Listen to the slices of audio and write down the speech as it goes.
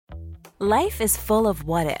Life is full of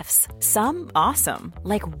what-ifs. Some awesome,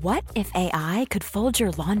 like what if AI could fold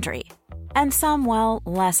your laundry? And some, well,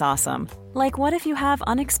 less awesome, like what if you have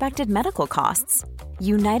unexpected medical costs?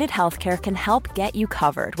 United Healthcare can help get you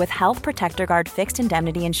covered with Health Protector Guard fixed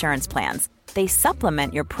indemnity insurance plans. They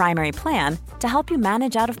supplement your primary plan to help you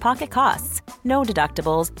manage out-of-pocket costs. No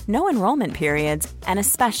deductibles, no enrollment periods, and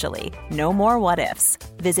especially no more what-ifs.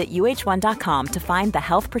 Visit uh1.com to find the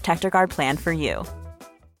Health Protector Guard plan for you.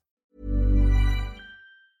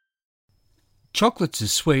 Chocolates are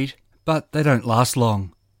sweet, but they don't last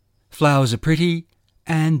long. Flowers are pretty,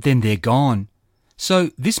 and then they're gone.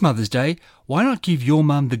 So this Mother's Day, why not give your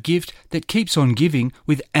mum the gift that keeps on giving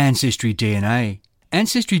with Ancestry DNA?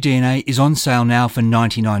 Ancestry DNA is on sale now for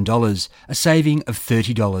 $99, a saving of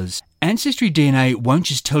 $30. Ancestry DNA won't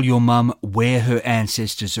just tell your mum where her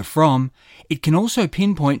ancestors are from, it can also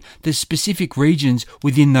pinpoint the specific regions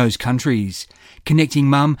within those countries, connecting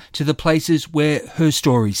mum to the places where her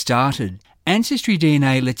story started. Ancestry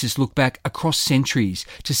DNA lets us look back across centuries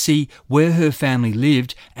to see where her family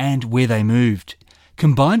lived and where they moved.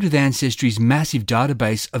 Combined with Ancestry's massive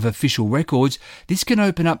database of official records, this can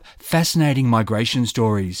open up fascinating migration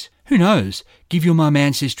stories. Who knows? Give your mum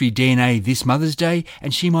Ancestry DNA this Mother's Day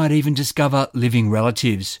and she might even discover living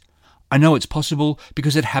relatives. I know it's possible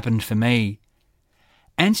because it happened for me.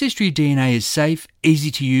 Ancestry DNA is safe, easy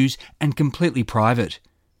to use and completely private.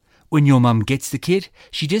 When your mum gets the kit,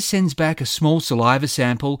 she just sends back a small saliva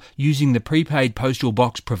sample using the prepaid postal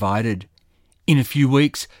box provided. In a few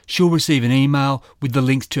weeks, she'll receive an email with the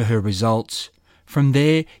links to her results. From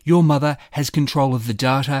there, your mother has control of the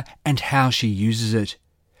data and how she uses it.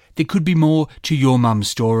 There could be more to your mum's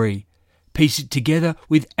story. Piece it together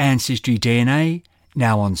with Ancestry DNA,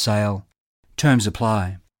 now on sale. Terms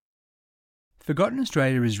apply. Forgotten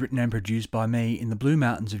Australia is written and produced by me in the Blue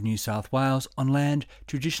Mountains of New South Wales on land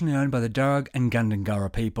traditionally owned by the Darug and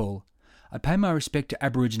Gundungurra people. I pay my respect to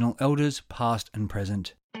Aboriginal elders past and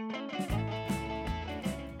present.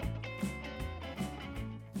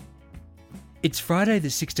 It's Friday the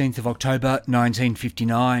 16th of October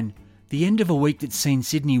 1959, the end of a week that's seen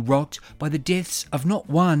Sydney rocked by the deaths of not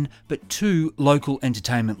one but two local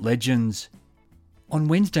entertainment legends. On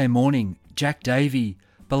Wednesday morning, Jack Davey,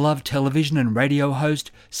 beloved television and radio host,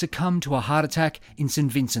 succumbed to a heart attack in St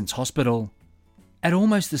Vincent's Hospital. At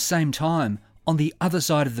almost the same time, on the other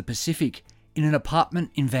side of the Pacific, in an apartment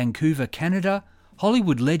in Vancouver, Canada,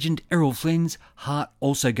 Hollywood legend Errol Flynn's heart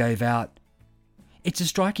also gave out. It's a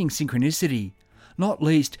striking synchronicity, not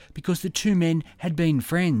least because the two men had been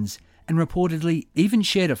friends and reportedly even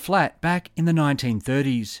shared a flat back in the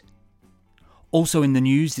 1930s. Also in the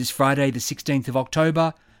news this Friday the 16th of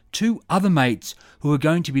October, two other mates who are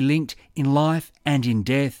going to be linked in life and in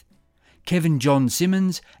death, Kevin John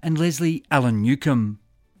Simmons and Leslie Allen Newcomb.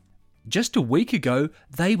 Just a week ago,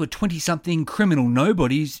 they were 20-something criminal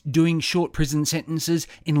nobodies doing short prison sentences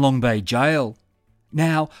in Long Bay Jail.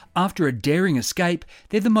 Now, after a daring escape,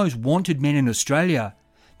 they're the most wanted men in Australia.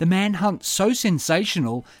 The manhunt so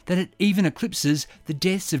sensational that it even eclipses the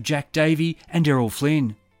deaths of Jack Davey and Errol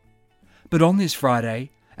Flynn. But on this Friday,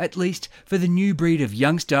 at least for the new breed of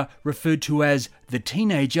youngster referred to as the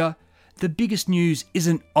teenager, the biggest news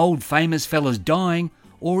isn't old famous fellas dying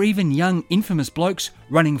or even young infamous blokes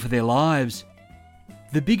running for their lives.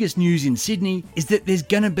 The biggest news in Sydney is that there's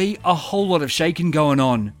going to be a whole lot of shaking going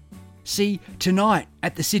on. See, tonight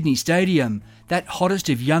at the Sydney Stadium, that hottest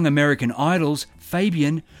of young American idols,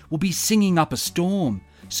 Fabian, will be singing up a storm,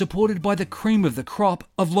 supported by the cream of the crop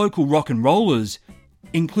of local rock and rollers,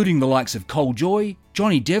 including the likes of Cole Joy,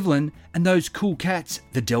 Johnny Devlin, and those cool cats,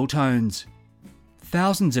 the Deltones.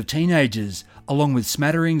 Thousands of teenagers, along with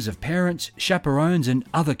smatterings of parents, chaperones and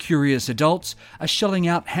other curious adults, are shelling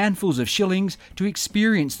out handfuls of shillings to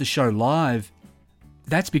experience the show live.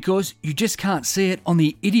 That's because you just can't see it on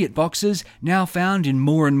the idiot boxes now found in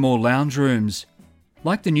more and more lounge rooms.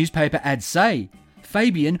 Like the newspaper ads say,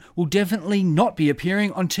 Fabian will definitely not be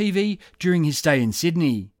appearing on TV during his stay in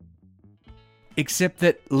Sydney. Except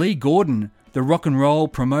that Lee Gordon, the rock and roll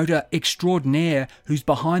promoter extraordinaire who's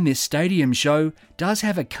behind this stadium show, does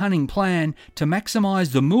have a cunning plan to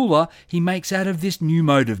maximise the moolah he makes out of this new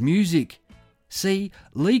mode of music. See,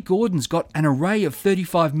 Lee Gordon's got an array of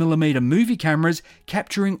 35mm movie cameras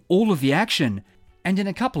capturing all of the action, and in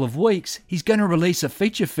a couple of weeks he's going to release a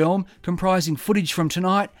feature film comprising footage from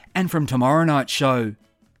tonight and from tomorrow night's show.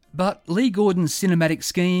 But Lee Gordon's cinematic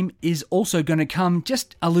scheme is also going to come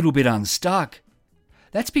just a little bit unstuck.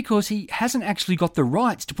 That's because he hasn't actually got the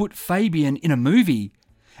rights to put Fabian in a movie,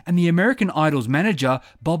 and the American Idol's manager,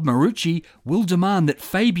 Bob Marucci, will demand that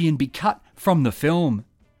Fabian be cut from the film.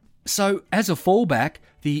 So, as a fallback,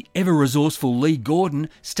 the ever-resourceful Lee Gordon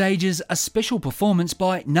stages a special performance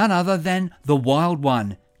by none other than the Wild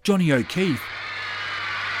One, Johnny O'Keefe.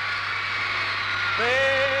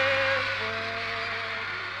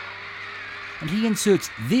 And he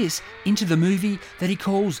inserts this into the movie that he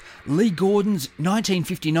calls Lee Gordon's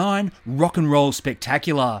 1959 Rock and Roll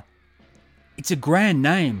Spectacular. It's a grand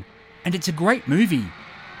name, and it's a great movie,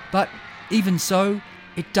 but even so,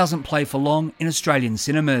 it doesn't play for long in Australian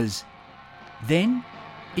cinemas. Then,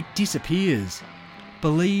 it disappears,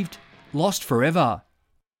 believed lost forever.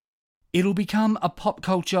 It'll become a pop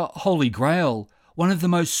culture holy grail, one of the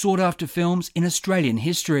most sought-after films in Australian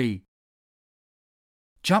history.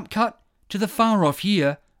 Jump cut to the far-off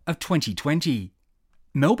year of 2020.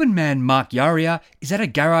 Melbourne man Mark Yaria is at a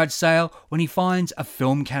garage sale when he finds a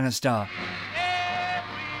film canister.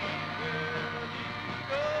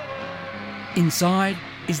 Inside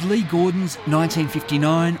is Lee Gordon's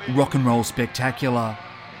 1959 Rock and Roll Spectacular.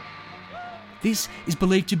 This is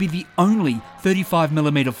believed to be the only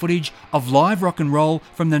 35mm footage of live rock and roll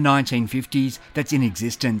from the 1950s that's in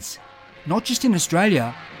existence, not just in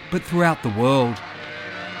Australia, but throughout the world.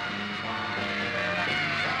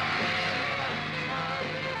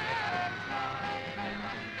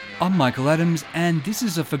 I'm Michael Adams, and this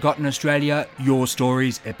is a Forgotten Australia Your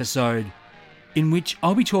Stories episode, in which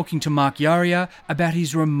I'll be talking to Mark Yaria about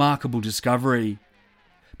his remarkable discovery.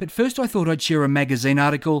 But first I thought I'd share a magazine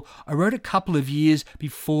article I wrote a couple of years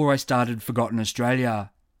before I started Forgotten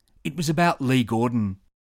Australia. It was about Lee Gordon.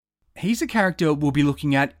 He's a character we'll be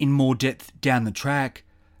looking at in more depth down the track,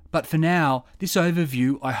 but for now, this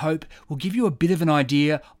overview, I hope, will give you a bit of an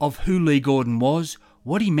idea of who Lee Gordon was,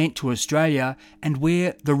 what he meant to Australia, and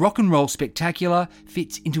where the Rock and Roll Spectacular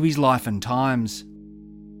fits into his life and times.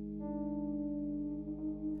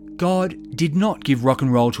 God did not give rock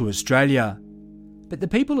and roll to Australia, but the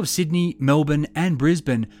people of Sydney, Melbourne and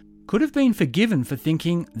Brisbane could have been forgiven for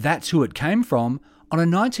thinking that's who it came from on a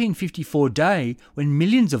 1954 day when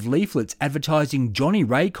millions of leaflets advertising Johnny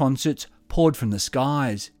Ray concerts poured from the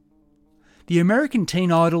skies. The American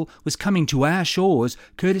teen idol was coming to our shores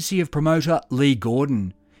courtesy of promoter Lee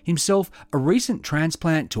Gordon, himself a recent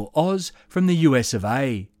transplant to Oz from the US of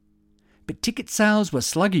A. But ticket sales were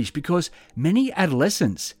sluggish because many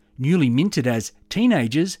adolescents, newly minted as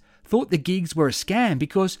teenagers, thought the gigs were a scam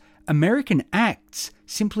because American acts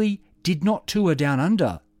simply did not tour down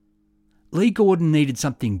under. Lee Gordon needed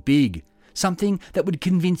something big, something that would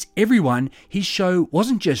convince everyone his show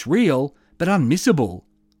wasn't just real, but unmissable.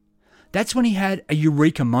 That's when he had a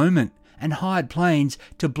eureka moment and hired planes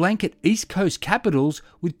to blanket East Coast capitals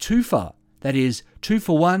with TOFA, that is,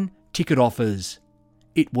 2-for-1 ticket offers.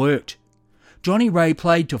 It worked. Johnny Ray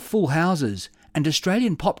played to full houses, and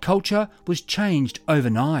Australian pop culture was changed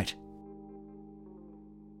overnight.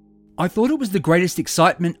 I thought it was the greatest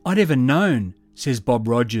excitement I'd ever known, says Bob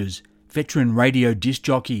Rogers, veteran radio disc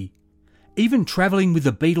jockey. Even travelling with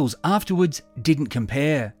the Beatles afterwards didn't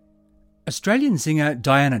compare. Australian singer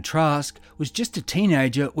Diana Trask was just a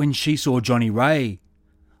teenager when she saw Johnny Ray.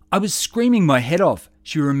 I was screaming my head off,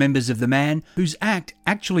 she remembers of the man whose act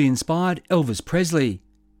actually inspired Elvis Presley.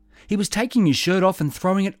 He was taking his shirt off and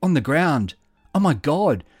throwing it on the ground. Oh my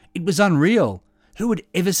God, it was unreal. Who had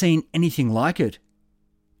ever seen anything like it?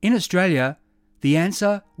 In Australia, the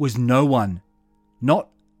answer was no one. Not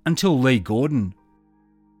until Lee Gordon.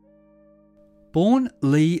 Born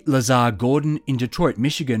Lee Lazar Gordon in Detroit,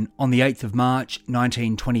 Michigan on the 8th of March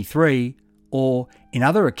 1923, or in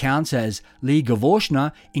other accounts as Lee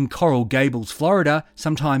Gavorshner in Coral Gables, Florida,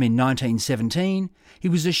 sometime in 1917, he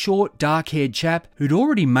was a short, dark-haired chap who'd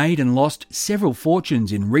already made and lost several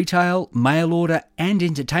fortunes in retail, mail order and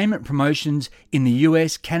entertainment promotions in the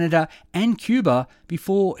US, Canada and Cuba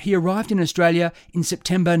before he arrived in Australia in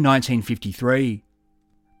September 1953.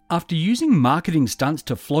 After using marketing stunts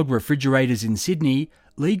to flog refrigerators in Sydney,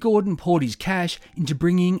 Lee Gordon poured his cash into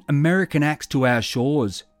bringing American acts to our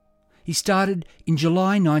shores. He started in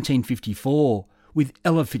July 1954 with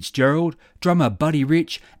Ella Fitzgerald, drummer Buddy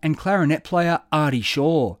Rich and clarinet player Artie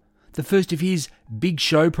Shaw, the first of his big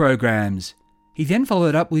show programs. He then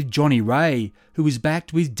followed up with Johnny Ray, who was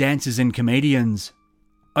backed with dancers and comedians.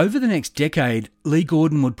 Over the next decade, Lee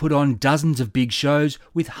Gordon would put on dozens of big shows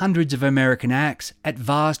with hundreds of American acts at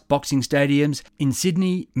vast boxing stadiums in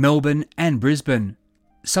Sydney, Melbourne and Brisbane.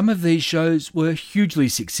 Some of these shows were hugely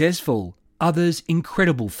successful, others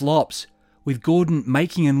incredible flops, with Gordon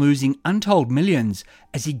making and losing untold millions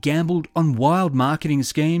as he gambled on wild marketing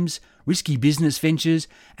schemes, risky business ventures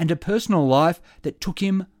and a personal life that took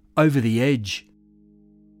him over the edge.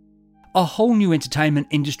 A whole new entertainment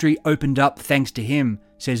industry opened up thanks to him,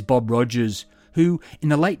 says Bob Rogers, who in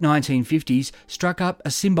the late 1950s struck up a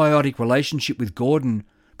symbiotic relationship with Gordon,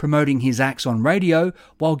 promoting his acts on radio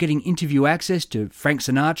while getting interview access to Frank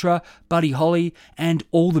Sinatra, Buddy Holly, and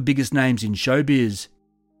all the biggest names in showbiz.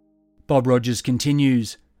 Bob Rogers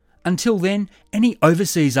continues, "Until then, any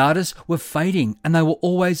overseas artists were fading and they were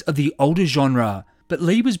always of the older genre, but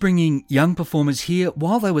Lee was bringing young performers here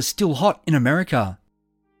while they were still hot in America."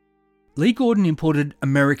 Lee Gordon imported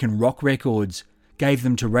American rock records, gave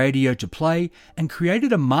them to radio to play, and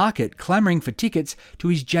created a market clamouring for tickets to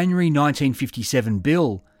his January 1957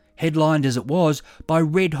 bill, headlined as it was by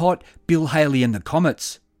red-hot Bill Haley and the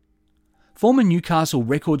Comets. Former Newcastle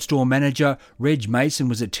record store manager Reg Mason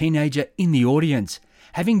was a teenager in the audience,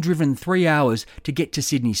 having driven 3 hours to get to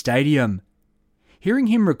Sydney Stadium. Hearing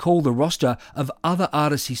him recall the roster of other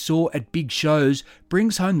artists he saw at big shows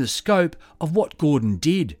brings home the scope of what Gordon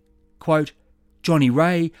did. Quote, Johnny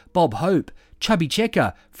Ray, Bob Hope, Chubby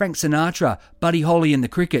Checker, Frank Sinatra, Buddy Holly and the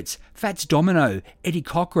Crickets, Fats Domino, Eddie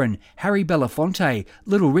Cochran, Harry Belafonte,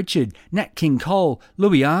 Little Richard, Nat King Cole,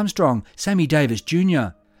 Louis Armstrong, Sammy Davis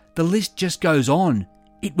Jr. The list just goes on.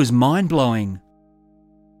 It was mind-blowing.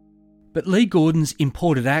 But Lee Gordon's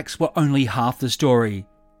imported acts were only half the story.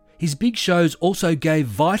 His big shows also gave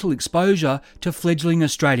vital exposure to fledgling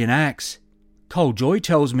Australian acts. Cole Joy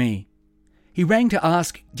tells me, "He rang to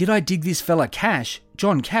ask, did I dig this fella Cash,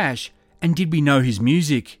 John Cash, and did we know his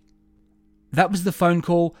music?" That was the phone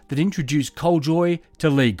call that introduced Cole Joy to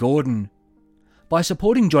Lee Gordon. By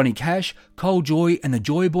supporting Johnny Cash, Cole Joy and the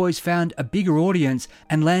Joy Boys found a bigger audience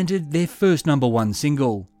and landed their first #1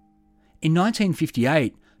 single. In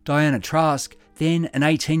 1958, Diana Trask, then an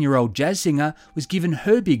 18-year-old jazz singer, was given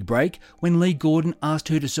her big break when Lee Gordon asked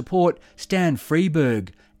her to support Stan Freberg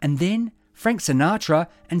and then Frank Sinatra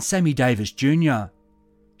and Sammy Davis Jr.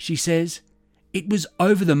 She says, "It was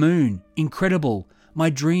over the moon, incredible, my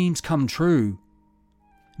dreams come true."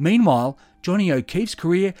 Meanwhile, Johnny O'Keefe's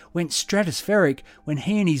career went stratospheric when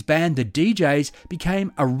he and his band, the DJs,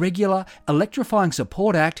 became a regular, electrifying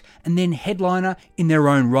support act and then headliner in their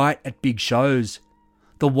own right at big shows.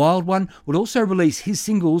 The Wild One would also release his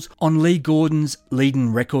singles on Lee Gordon's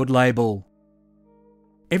Leedon record label.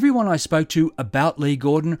 Everyone I spoke to about Lee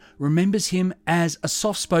Gordon remembers him as a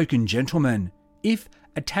soft-spoken gentleman, if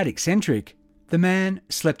a tad eccentric. The man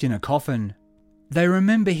slept in a coffin. They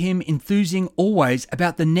remember him enthusing always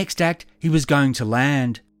about the next act he was going to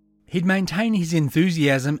land. He'd maintain his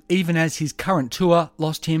enthusiasm even as his current tour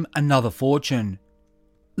lost him another fortune.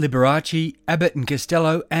 Liberace, Abbott and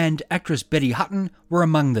Costello and actress Betty Hutton were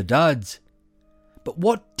among the duds. But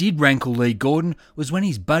what did rankle Lee Gordon was when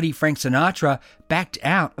his buddy Frank Sinatra backed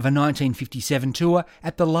out of a 1957 tour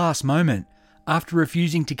at the last moment, after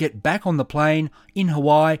refusing to get back on the plane in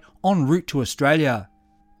Hawaii en route to Australia.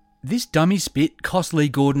 This dummy spit cost Lee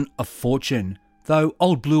Gordon a fortune, though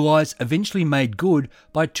Old Blue Eyes eventually made good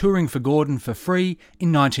by touring for Gordon for free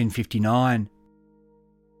in 1959.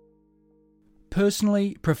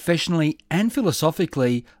 Personally, professionally and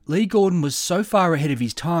philosophically, Lee Gordon was so far ahead of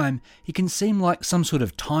his time he can seem like some sort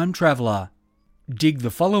of time traveller. Dig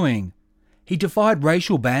the following. He defied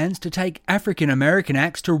racial bans to take African American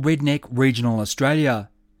acts to redneck regional Australia.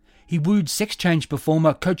 He wooed sex change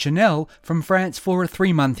performer Cochonel from France for a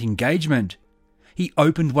 3-month engagement. He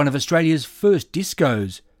opened one of Australia's first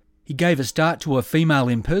discos. He gave a start to a female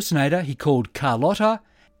impersonator he called Carlotta,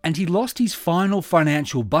 and he lost his final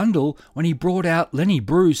financial bundle when he brought out Lenny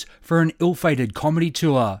Bruce for an ill-fated comedy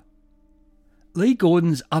tour. Lee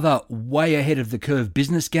Gordon's other way ahead of the curve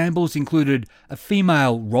business gambles included a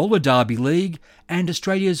female roller derby league and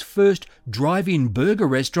Australia's first drive-in burger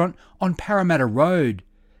restaurant on Parramatta Road.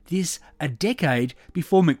 This a decade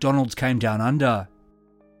before McDonald's came down under.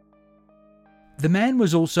 The man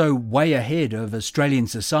was also way ahead of Australian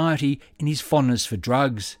society in his fondness for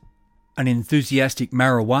drugs. An enthusiastic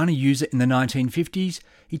marijuana user in the 1950s,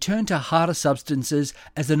 he turned to harder substances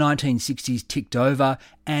as the 1960s ticked over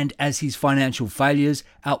and as his financial failures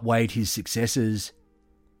outweighed his successes.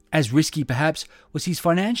 As risky, perhaps, was his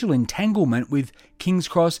financial entanglement with King's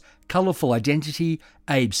Cross colourful identity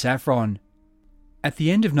Abe Saffron. At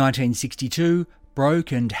the end of 1962,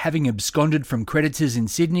 broke and having absconded from creditors in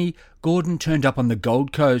Sydney, Gordon turned up on the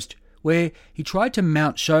Gold Coast, where he tried to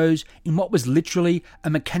mount shows in what was literally a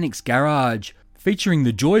mechanic's garage, featuring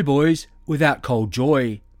the Joy Boys without Cole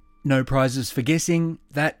Joy. No prizes for guessing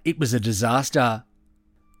that it was a disaster.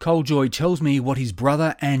 Cole Joy tells me what his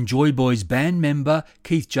brother and Joy Boys band member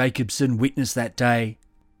Keith Jacobson witnessed that day.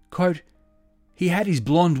 Quote, "He had his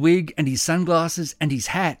blonde wig and his sunglasses and his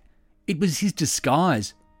hat. It was his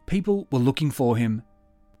disguise. People were looking for him."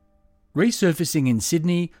 Resurfacing in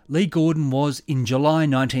Sydney, Lee Gordon was, in July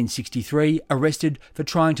 1963, arrested for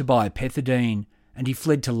trying to buy pethidine, and he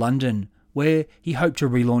fled to London, where he hoped to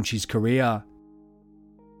relaunch his career.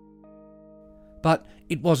 But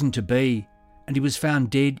it wasn't to be, and he was found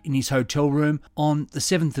dead in his hotel room on the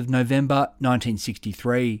 7th of November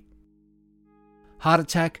 1963. Heart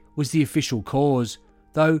attack was the official cause,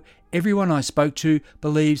 though everyone I spoke to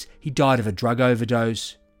believes he died of a drug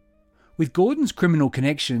overdose. With Gordon's criminal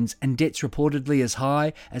connections and debts reportedly as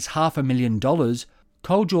high as $500,000,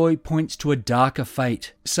 Colejoy points to a darker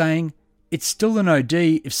fate, saying, "It's still an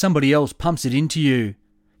OD if somebody else pumps it into you."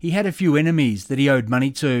 He had a few enemies that he owed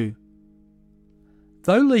money to.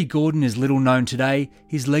 Though Lee Gordon is little known today,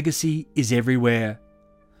 his legacy is everywhere.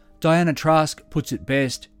 Diana Trask puts it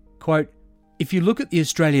best, quote, "If you look at the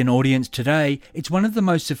Australian audience today, it's one of the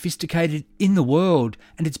most sophisticated in the world,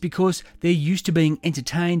 and it's because they're used to being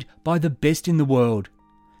entertained by the best in the world.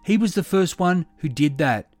 He was the first one who did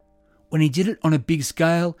that. When he did it on a big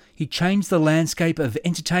scale, he changed the landscape of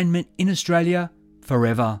entertainment in Australia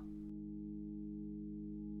forever."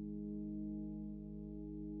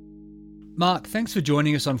 Mark, thanks for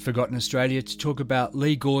joining us on Forgotten Australia to talk about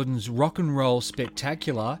Lee Gordon's Rock and Roll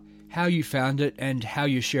Spectacular, how you found it and how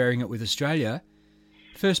you're sharing it with Australia.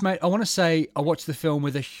 First, mate, I want to say I watched the film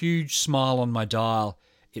with a huge smile on my dial.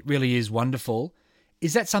 It really is wonderful.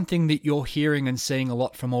 Is that something that you're hearing and seeing a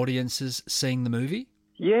lot from audiences seeing the movie?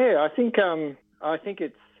 Yeah, I think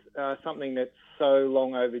it's something that's so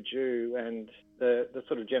long overdue, and the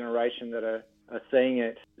sort of generation that are seeing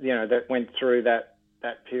it, you know, that went through that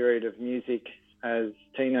period of music as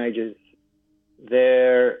teenagers,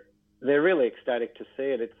 they're really ecstatic to see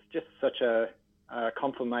it. It's just such a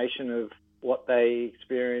confirmation of what they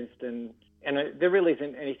experienced, and there really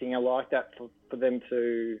isn't anything like that for them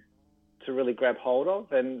to really grab hold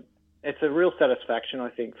of. And it's a real satisfaction, I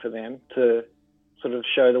think, for them to sort of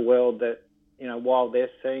show the world that, you know, while they're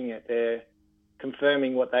seeing it, they're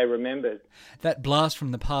confirming what they remembered. That blast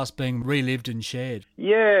from the past being relived and shared.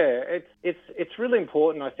 Yeah, it's really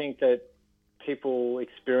important, I think, that people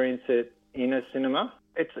experience it in a cinema.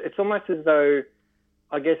 It's almost as though,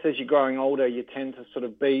 I guess, as you're growing older, you tend to sort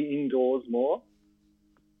of be indoors more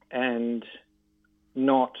and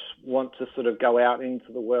not want to sort of go out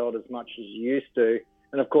into the world as much as you used to.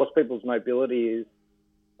 And of course, people's mobility is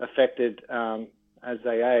affected as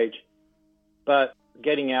they age. But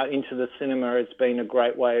getting out into the cinema has been a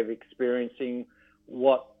great way of experiencing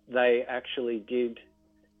what they actually did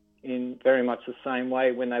in very much the same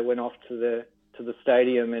way when they went off to the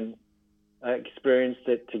stadium and experienced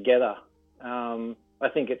it together. I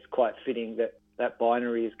think it's quite fitting that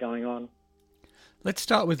binary is going on. Let's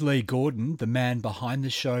start with Lee Gordon, the man behind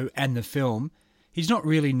the show and the film. He's not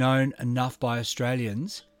really known enough by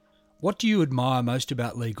Australians. What do you admire most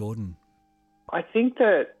about Lee Gordon? I think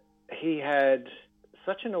that he had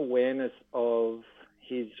such an awareness of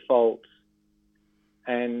his faults,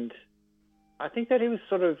 and I think that he was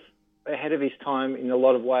sort of ahead of his time in a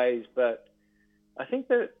lot of ways, but I think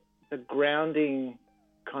that the grounding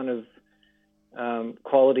kind of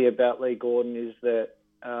quality about Lee Gordon is that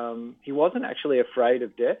he wasn't actually afraid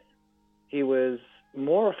of death. He was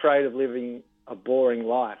more afraid of living a boring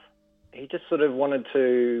life. He just sort of wanted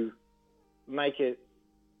to make it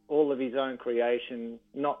all of his own creation,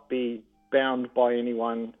 not be bound by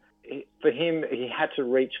anyone. For him, he had to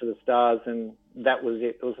reach for the stars, and that was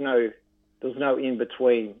it. There was no in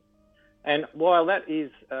between. And while that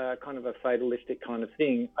is kind of a fatalistic kind of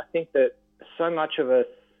thing, I think that so much of us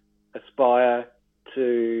aspire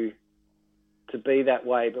to be that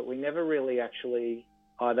way, but we never really actually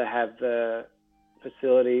either have the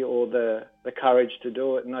facility or the courage to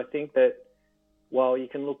do it. And I think that while you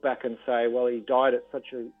can look back and say, well, he died at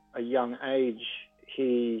such a young age,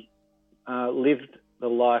 he lived the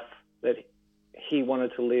life that he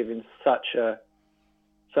wanted to live in such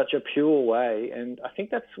a pure way. And I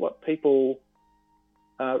think that's what people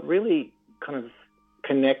really kind of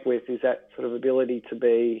connect with, is that sort of ability to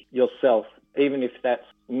be yourself, even if that's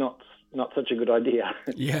not such a good idea.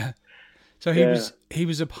 Yeah. So he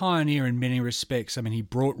was a pioneer in many respects. I mean, he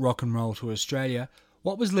brought rock and roll to Australia.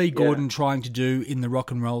 What was Lee Gordon trying to do in the Rock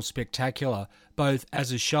and Roll Spectacular, both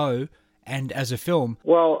as a show and as a film?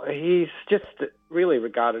 Well, he's just really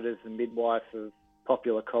regarded as the midwife of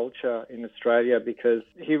popular culture in Australia, because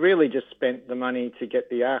he really just spent the money to get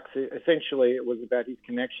the acts. Essentially, it was about his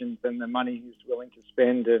connections and the money he was willing to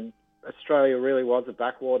spend. And Australia really was a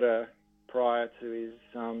backwater prior to his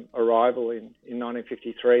arrival in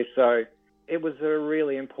 1953. So it was a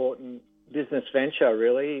really important business venture,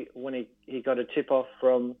 really, when he got a tip-off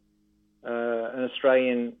from an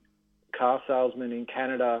Australian car salesman in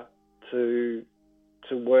Canada to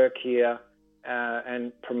work here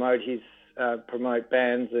and promote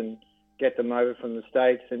bands and get them over from the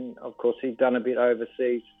States. And of course, he'd done a bit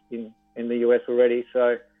overseas in the US already.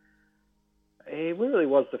 So he really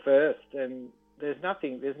was the first, and there's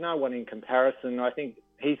no one in comparison. I think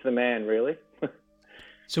he's the man, really.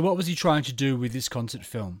 So what was he trying to do with this concert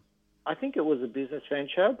film? I think it was a business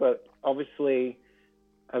venture, but obviously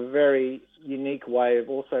a very unique way of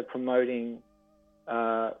also promoting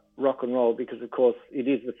rock and roll, because of course it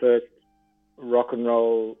is the first rock and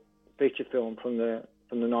roll feature film from the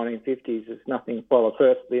 1950s. It's nothing, well, the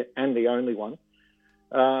first and the only one.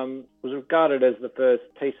 Was regarded as the first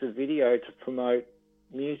piece of video to promote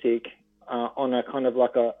music on a kind of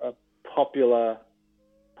like a popular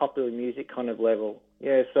music kind of level.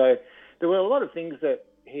 Yeah, so there were a lot of things that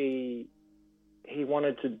he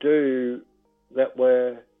wanted to do that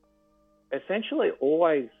were essentially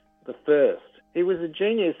always the first. He was a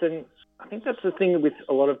genius, and I think that's the thing with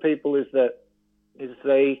a lot of people is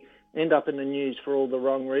they end up in the news for all the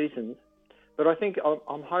wrong reasons. But I think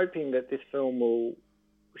I'm hoping that this film will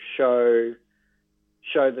show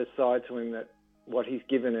the side to him, that what he's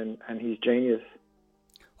given and his genius.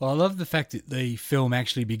 Well, I love the fact that the film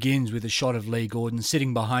actually begins with a shot of Lee Gordon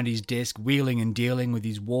sitting behind his desk, wheeling and dealing with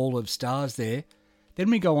his wall of stars there. Then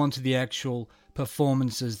we go on to the actual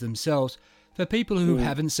performances themselves. For people who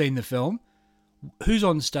haven't seen the film, who's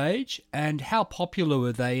on stage and how popular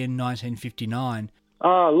were they in 1959?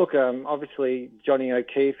 Oh, look, obviously Johnny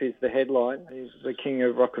O'Keefe is the headline. He's the king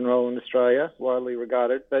of rock and roll in Australia, widely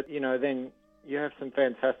regarded. But, then you have some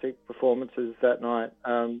fantastic performances that night.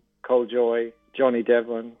 Cole Joy, Johnny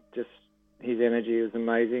Devlin, just his energy was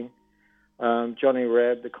amazing. Johnny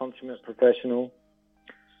Rebb, the consummate professional.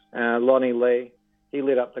 Lonnie Lee, he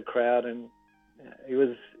lit up the crowd, and he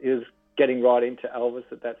was getting right into Elvis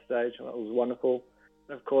at that stage, and it was wonderful.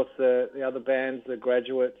 And of course, the other bands, the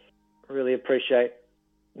Graduates, really appreciate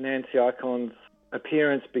Nancy Icon's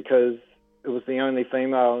appearance because it was the only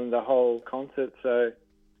female in the whole concert. So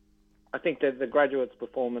I think that the Graduates'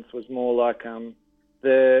 performance was more like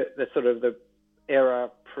the sort of the era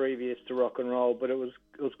previous to rock and roll, but it was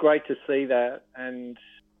great to see that. And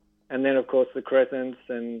then of course the Crescents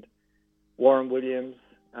and Warren Williams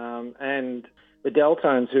and the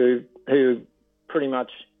Deltones, who pretty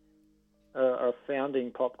much are a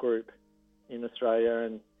founding pop group in Australia,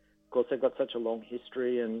 and of course they've got such a long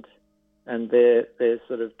history, and their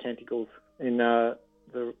sort of tentacles in the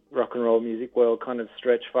rock and roll music world kind of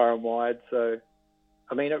stretch far and wide. So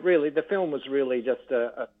I mean, the film was really just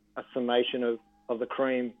a summation of the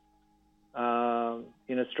cream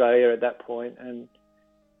in Australia at that point, and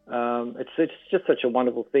it's just such a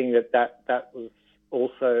wonderful thing that was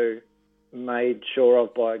also made sure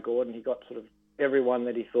of by Gordon. He got sort of everyone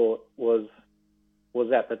that he thought was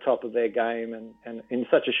at the top of their game, and in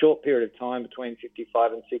such a short period of time, between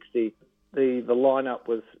 55 and 60, the lineup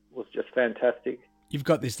was just fantastic. You've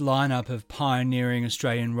got this lineup of pioneering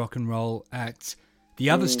Australian rock and roll acts. The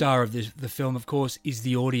other star of the film, of course, is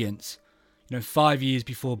the audience. 5 years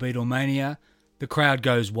before Beatlemania, the crowd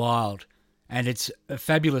goes wild. And it's a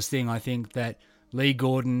fabulous thing, I think, that Lee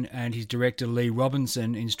Gordon and his director, Lee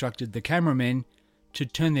Robinson, instructed the cameramen to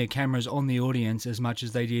turn their cameras on the audience as much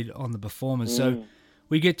as they did on the performers. So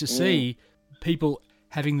we get to see people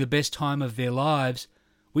having the best time of their lives,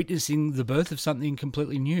 witnessing the birth of something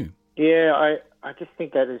completely new. Yeah, I just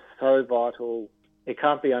think that is so vital. It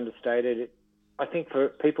can't be understated. I think for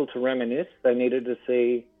people to reminisce, they needed to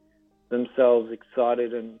see themselves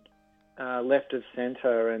excited and left of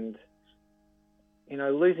centre and,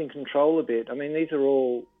 losing control a bit. I mean, these are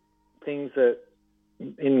all things that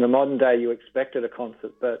in the modern day you expect at a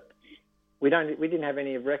concert, but we didn't have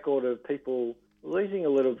any record of people losing a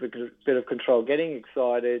little bit of control, getting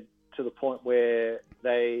excited to the point where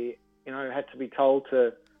they, had to be told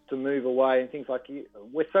to move away and things like.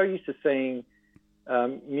 We're so used to seeing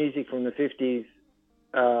music from the 50s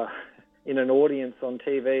in an audience on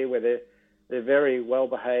TV where they're very well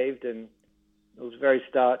behaved, and it was very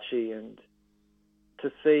starchy. And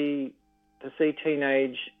to see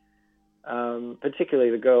teenage,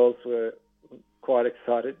 particularly the girls, were quite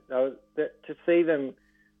excited. To see them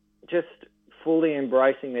just fully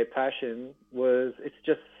embracing their passion it's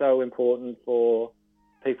just so important for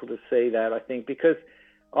people to see that, I think, because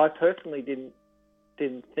I personally didn't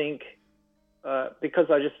think because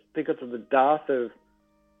of the dearth of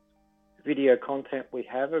video content we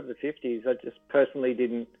have of the 50s, I just personally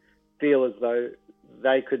didn't feel as though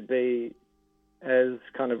they could be as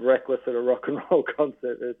kind of reckless at a rock and roll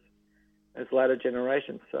concert as later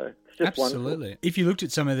generations. So it's just Absolutely. wonderful. If you looked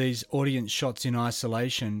at some of these audience shots in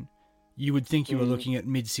isolation, You would think you were looking at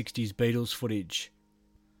mid-60s Beatles footage.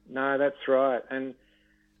 No, that's right. And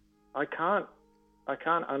I can't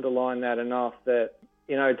underline that enough, that,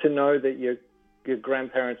 you know, to know that your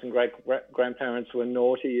grandparents and great-grandparents were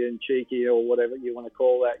naughty and cheeky, or whatever you want to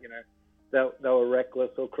call that, you know, they were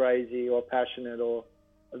reckless or crazy or passionate, or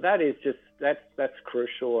that is just, that's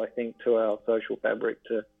crucial, I think, to our social fabric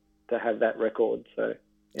to have that record. So,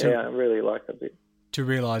 yeah, I really like that bit. To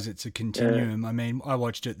realise it's a continuum. Yeah. I mean, I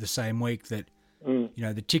watched it the same week that, you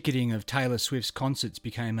know, the ticketing of Taylor Swift's concerts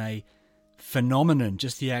became a phenomenon,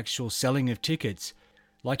 just the actual selling of tickets.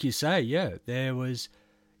 Like you say, yeah, there was,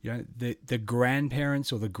 you know, the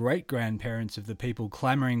grandparents or the great-grandparents of the people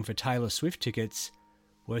clamouring for Taylor Swift tickets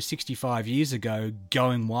were 65 years ago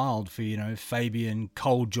going wild for, you know, Fabian,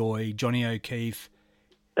 Coldjoy, Johnny O'Keefe.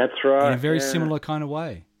 That's right. In a very similar kind of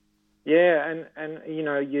way. Yeah, and you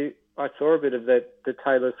know, I saw a bit of the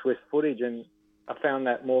Taylor Swift footage, and I found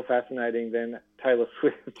that more fascinating than Taylor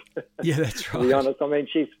Swift. Yeah, that's right. To be honest, I mean,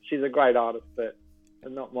 she's a great artist, but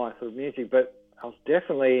not my sort of music. But I was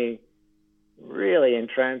definitely really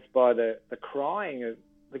entranced by the crying of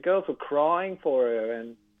the girls were crying for her,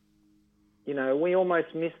 and you know, we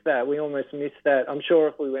almost missed that. I'm sure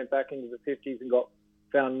if we went back into the 50s and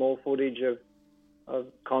found more footage of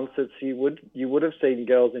concerts, you would have seen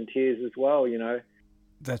girls in tears as well, you know.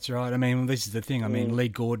 That's right. I mean, this is the thing. I mean, Lee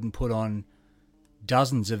Gordon put on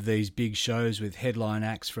dozens of these big shows with headline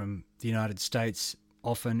acts from the United States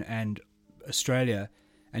often and Australia,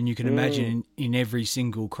 and you can imagine in every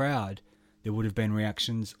single crowd there would have been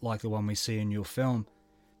reactions like the one we see in your film.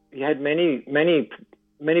 You had many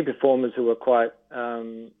performers who were quite,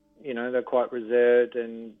 you know, they're quite reserved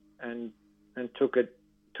and took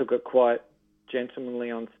it quite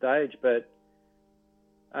gentlemanly on stage, but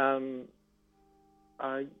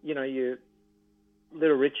you know,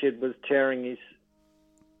 Little Richard was tearing his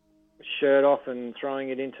shirt off and throwing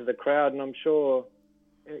it into the crowd, and I'm sure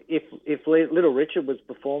if Little Richard was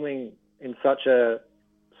performing in such a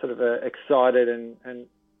sort of a excited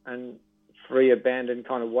and free abandoned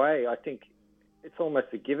kind of way, I think it's almost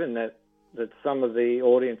a given that some of the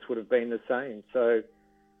audience would have been the same. So,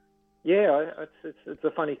 yeah, it's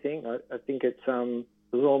a funny thing. I think it was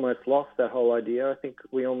almost lost, that whole idea. I think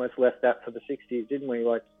we almost left that for the 60s, didn't we?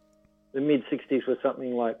 Like, the mid-60s was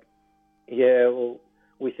something like, yeah, well,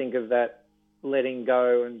 we think of that letting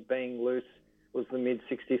go and being loose was the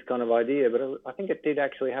mid-60s kind of idea. But I think it did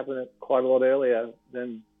actually happen quite a lot earlier,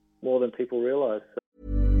 more than people realise.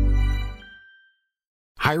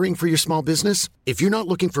 Hiring for your small business? If you're not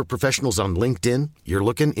looking for professionals on LinkedIn, you're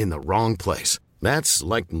looking in the wrong place. That's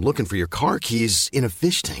like looking for your car keys in a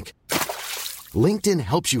fish tank. LinkedIn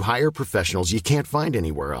helps you hire professionals you can't find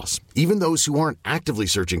anywhere else, even those who aren't actively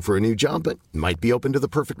searching for a new job but might be open to the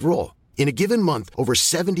perfect role. In a given month, over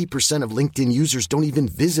 70% of LinkedIn users don't even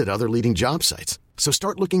visit other leading job sites. So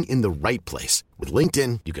start looking in the right place. With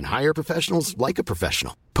LinkedIn, you can hire professionals like a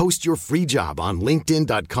professional. Post your free job on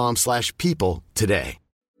linkedin.com/people today.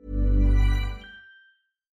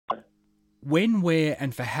 When, where,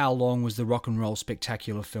 and for how long was the Rock and Roll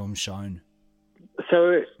Spectacular film shown?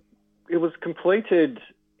 So it was completed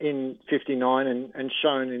in 59 and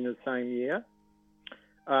shown in the same year.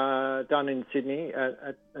 Done in Sydney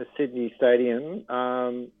at a Sydney stadium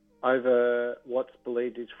over what's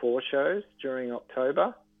believed is 4 shows during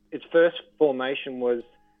October. Its first formation was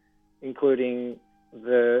including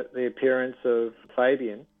the appearance of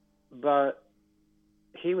Fabian, but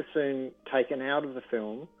he was soon taken out of the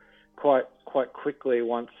film quite quickly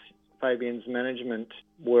once Fabian's management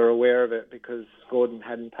were aware of it, because Gordon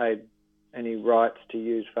hadn't paid any rights to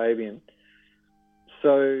use Fabian.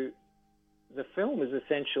 So the film is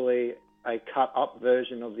essentially a cut-up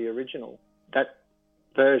version of the original. That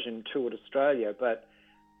version toured Australia, but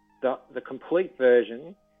the complete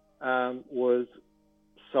version was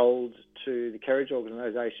sold to the Kerridge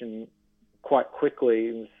organisation quite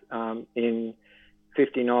quickly in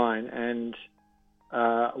 59, and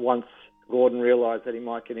once Gordon realised that he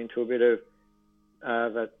might get into a bit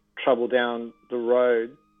of a trouble down the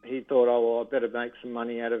road, he thought, oh, well, I better make some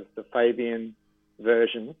money out of the Fabian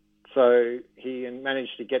version. So he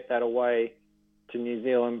managed to get that away to New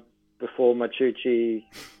Zealand before Machucci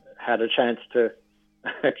had a chance to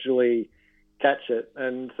actually catch it.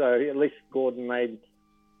 And so at least Gordon made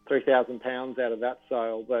 £3,000 out of that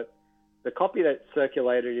sale. But the copy that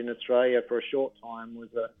circulated in Australia for a short time was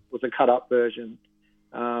a cut-up version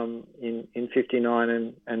in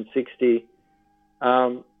 59 and 60.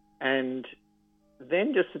 And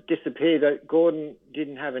then just disappeared. Gordon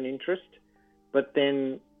didn't have an interest, but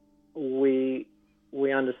then we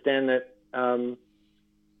understand that it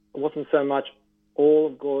wasn't so much all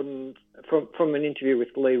of Gordon, from an interview with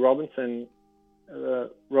Lee Robinson,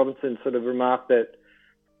 Robinson sort of remarked that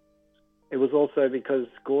it was also because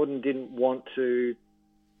Gordon didn't want to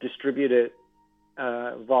distribute it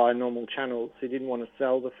via normal channels. He didn't want to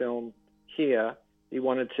sell the film here. He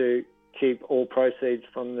wanted to keep all proceeds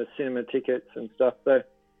from the cinema tickets and stuff. So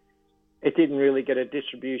it didn't really get a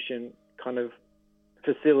distribution kind of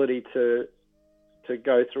facility to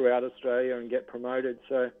go throughout Australia and get promoted.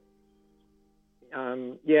 So,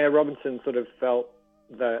 Robinson sort of felt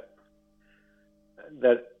that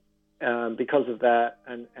because of that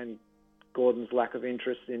and Gordon's lack of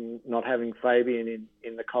interest in not having Fabian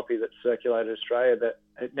in the copy that circulated Australia, that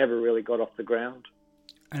it never really got off the ground.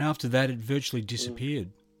 And after that, it virtually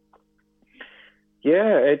disappeared.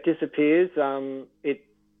 Yeah, it disappears.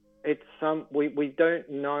 We don't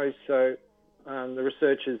know. So the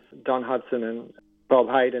researchers Don Hudson and Bob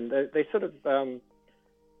Hayden, they sort of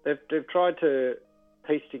they've tried to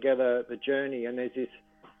piece together the journey, and there's this.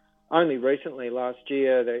 Only recently, last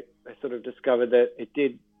year, they sort of discovered that it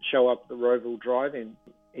did show up at the Rowville Drive-In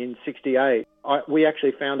in '68. We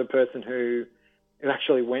actually found a person who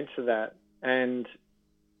actually went to that, and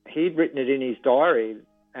he'd written it in his diary,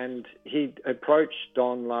 and he approached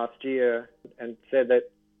Don last year and said that,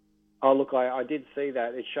 oh, look, I did see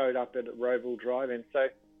that. It showed up at Rowville Drive-In. So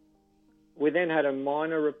we then had a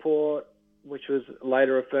minor report, which was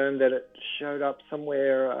later affirmed that it showed up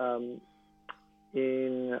somewhere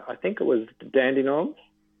in, I think it was Dandenongs.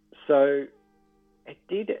 So it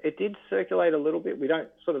did circulate a little bit. We don't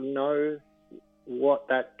sort of know what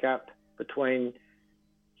that gap between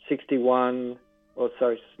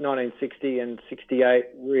 1960 and 68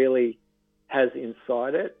 really has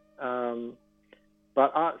inside it.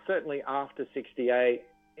 But certainly after 68,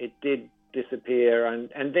 it did disappear.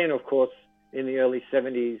 And then, of course, in the early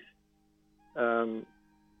 70s,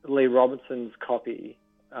 Lee Robinson's copy,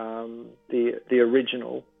 the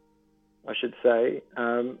original, I should say,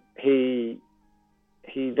 he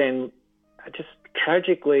then just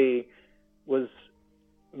tragically was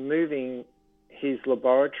moving his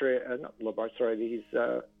his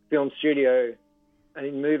film studio,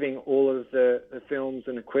 and moving all of the films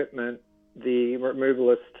and equipment. The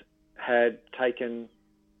removalist had taken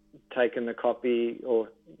the copy or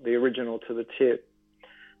the original to the tip.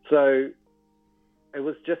 So it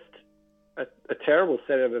was just a terrible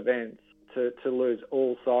set of events to lose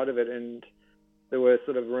all sight of it. And there were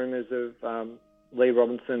sort of rumours of Lee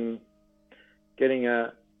Robinson getting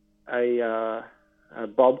a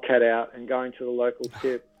bobcat out and going to the local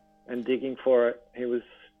tip and digging for it. It was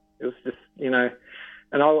just, and I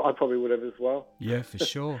probably would have as well. Yeah, for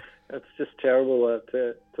sure. It's just terrible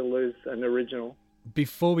to lose an original.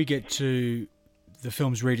 Before we get to the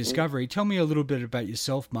film's rediscovery, tell me a little bit about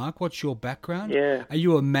yourself, Mark. What's your background? Yeah. Are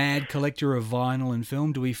you a mad collector of vinyl and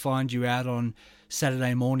film? Do we find you out on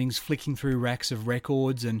Saturday mornings flicking through racks of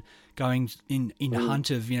records and going in hunt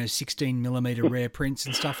of 16mm rare prints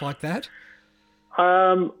and stuff like that?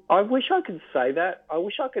 I wish I could say that. I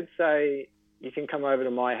wish I could say you can come over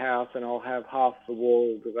to my house and I'll have half the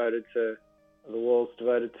walls devoted to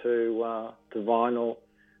vinyl,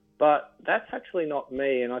 but that's actually not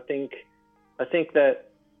me. And I think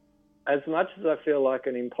that as much as I feel like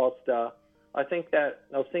an imposter, I think that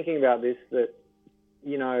I was thinking about this, that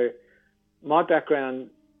my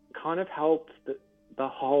background kind of helped the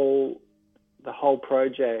whole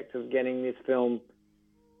project of getting this film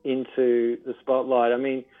into the spotlight. I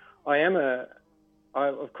mean, I'm a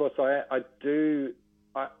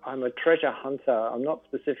treasure hunter. I'm not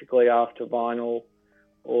specifically after vinyl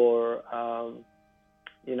or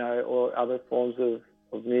or other forms of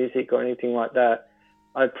music or anything like that.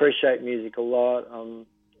 I appreciate music a lot.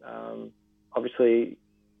 Obviously,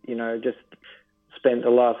 just spent the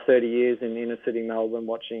last 30 years in inner city Melbourne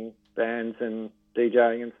watching bands and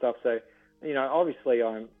DJing and stuff. So, obviously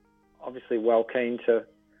I'm well keen to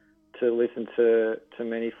listen to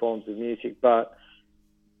many forms of music. But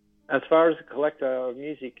as far as a collector of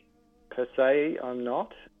music per se, I'm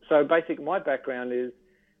not. So basically my background is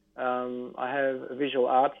I have a visual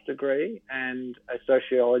arts degree and a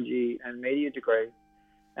sociology and media degree.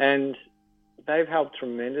 And they've helped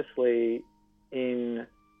tremendously in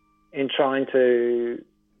trying to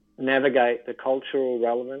navigate the cultural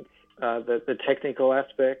relevance, the technical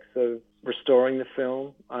aspects of restoring the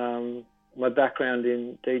film. My background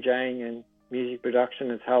in DJing and music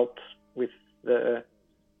production has helped with the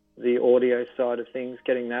audio side of things,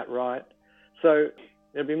 getting that right. So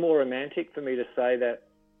it'd be more romantic for me to say that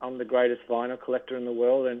I'm the greatest vinyl collector in the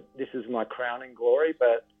world and this is my crowning glory,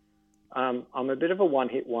 but I'm a bit of a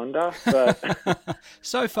one-hit wonder. But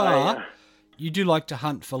so far, You do like to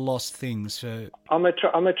hunt for lost things. I'm a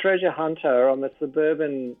treasure hunter. I'm a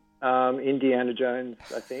suburban Indiana Jones,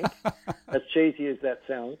 I think. As cheesy as that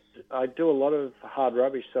sounds. I do a lot of hard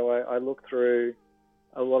rubbish, so I look through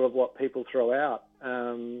a lot of what people throw out.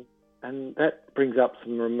 And that brings up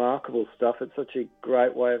some remarkable stuff. It's such a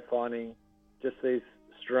great way of finding just these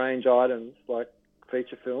strange items like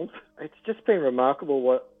feature films. It's just been remarkable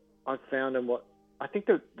what I've found, and what I think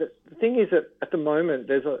the thing is that at the moment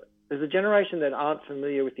there's a generation that aren't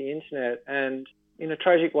familiar with the internet, and in a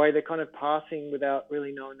tragic way they're kind of passing without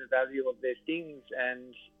really knowing the value of their things.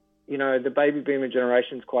 And you know, the baby boomer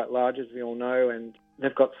generation is quite large, as we all know, and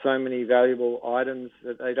they've got so many valuable items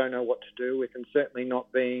that they don't know what to do with, and certainly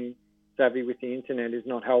not being savvy with the internet is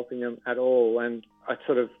not helping them at all. And I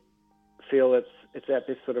sort of feel it's at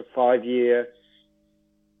this sort of 5 year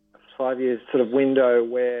sort of window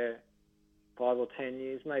where 5 or 10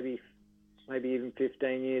 years, maybe even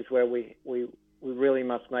 15 years, where we really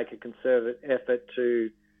must make a concerted effort to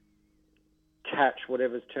catch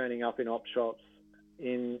whatever's turning up in op shops,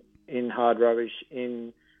 in hard rubbish,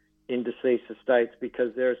 in deceased estates,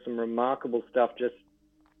 because there is some remarkable stuff just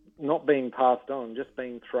not being passed on, just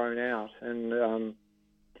being thrown out. And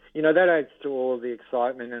you know, that adds to all of the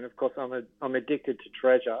excitement. And of course I'm addicted to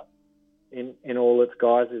treasure in all its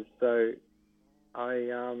guises. So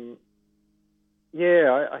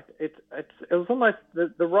it was almost,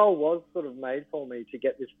 the role was sort of made for me to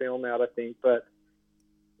get this film out, I think. But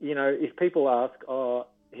you know, if people ask,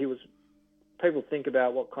 people think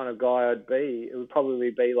about what kind of guy I'd be, it would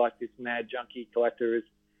probably be like this mad junkie collector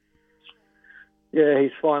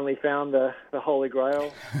he's finally found the Holy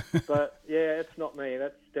Grail. But yeah, it's not me.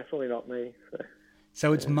 That's definitely not me.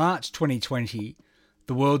 So it's March 2020.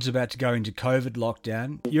 The world's about to go into COVID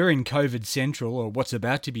lockdown. You're in COVID Central, or what's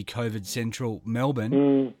about to be COVID Central,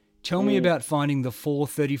 Melbourne. Tell me about finding the 4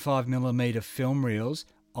 35mm film reels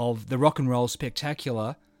of the Rock and Roll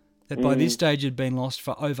Spectacular that by this stage had been lost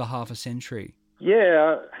for over half a century.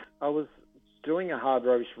 Yeah, I was doing a hard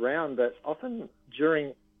rubbish round, but often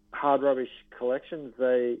during hard rubbish collections,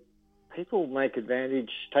 people take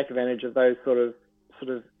advantage of those sort of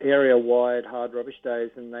area-wide hard rubbish days,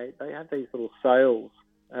 and they have these little sales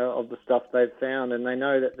of the stuff they've found, and they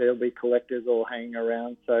know that there'll be collectors all hanging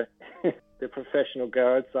around, so they're professional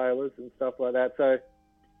garage sailors and stuff like that. So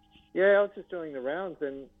yeah, I was just doing the rounds,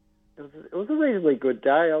 and it was a reasonably good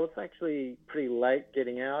day. I was actually pretty late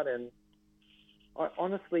getting out, and I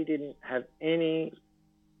honestly didn't have any.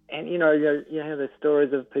 And you know the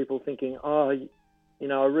stories of people thinking, I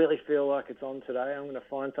really feel like it's on today. I'm going to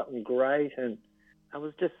find something great. And I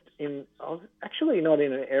was actually not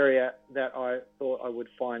in an area that I thought I would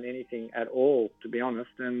find anything at all, to be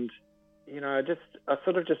honest. And you know, I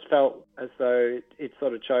sort of just felt as though it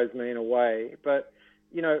sort of chose me in a way. But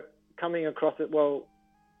you know, coming across it, well,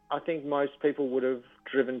 I think most people would have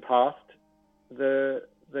driven past the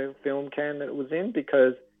film can that it was in,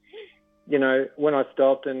 because you know, when I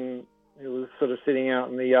stopped and it was sort of sitting out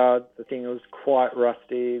in the yard, the thing was quite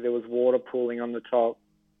rusty. There was water pooling on the top.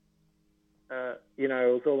 You know,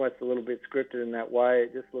 it was almost a little bit scripted in that way.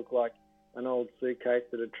 It just looked like an old suitcase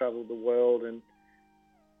that had travelled the world. And,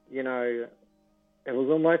 you know, it was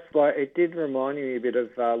almost like, it did remind me a bit of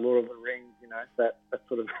Lord of the Rings, you know, that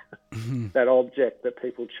sort of, that object that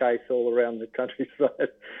people chase all around the countryside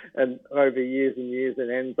and over years and years,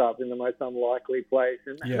 and ends up in the most unlikely place.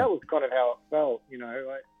 And that was kind of how it felt, you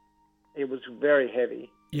know. It was very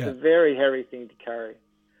heavy. Yeah. It's a very heavy thing to carry.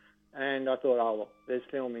 And I thought, oh, well, there's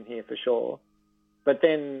film in here for sure. But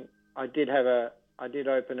then I did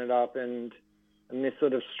open it up, and this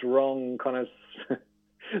sort of strong kind of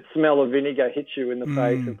smell of vinegar hits you in the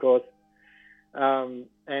face, of course.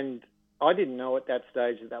 And I didn't know at that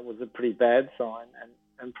stage that was a pretty bad sign.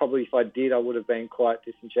 And probably if I did, I would have been quite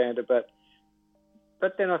disenchanted. But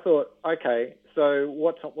then I thought, okay, so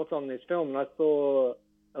what's on this film? And I saw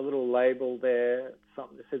a little label there,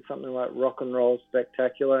 something that said something like Rock and Roll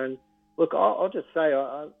Spectacular. And look, I'll just say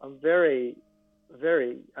I'm very,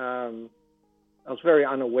 very, I was very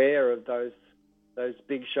unaware of those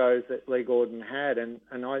big shows that Lee Gordon had, and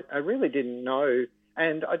I really didn't know,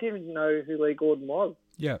 and I didn't know who Lee Gordon was.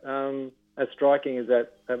 Yeah. As striking as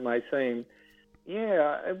that may seem,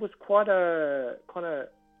 yeah, it was quite a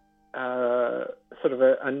sort of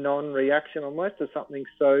a non-reaction almost to something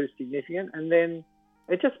so significant, and then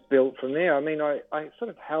it just built from there. I mean, I sort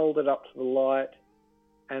of held it up to the light,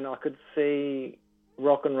 and I could see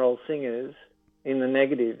rock and roll singers in the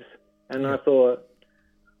negatives, and I thought,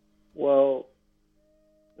 well,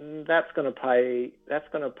 that's going to pay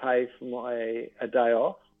for a day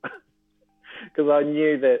off. because I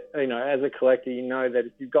knew that, as a collector, that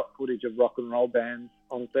if you've got footage of rock and roll bands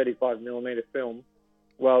on 35mm film,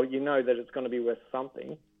 well, that it's going to be worth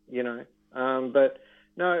something, But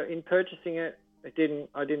no, in purchasing it, I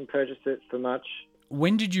didn't purchase it for much.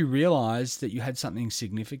 When did you realise that you had something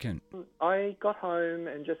significant? I got home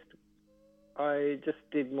and I just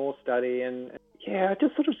did more study, and I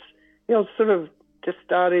just sort of just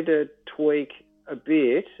started to tweak a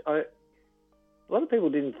bit. A lot of people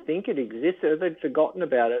didn't think it existed; they'd forgotten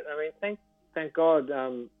about it. I mean, thank God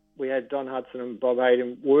we had Don Hudson and Bob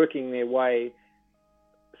Hayden working their way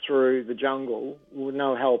through the jungle with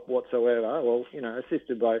no help whatsoever. Well,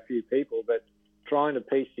 assisted by a few people, but trying to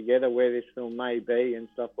piece together where this film may be and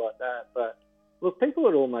stuff like that. But look, people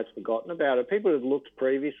had almost forgotten about it. People had looked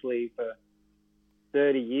previously for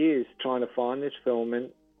 30 years trying to find this film, and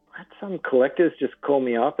I had some collectors just call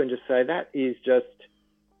me up and just say that is just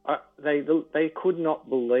they could not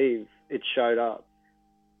believe it showed up.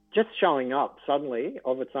 Just showing up suddenly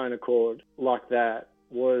of its own accord like that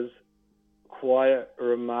was quite a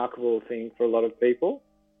remarkable thing for a lot of people.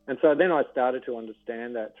 And so then I started to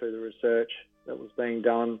understand that through the research that was being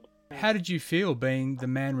done. How did you feel being the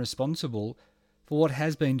man responsible for what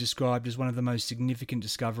has been described as one of the most significant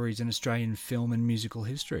discoveries in Australian film and musical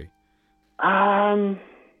history?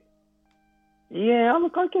 Yeah,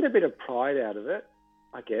 look, I get a bit of pride out of it,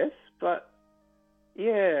 I guess. But,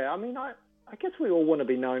 yeah, I mean, I guess we all want to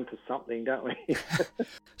be known for something, don't we?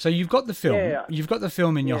 So you've got the film. Yeah. You've got the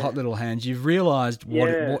film in your hot little hands. You've realised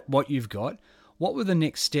what you've got. What were the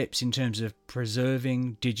next steps in terms of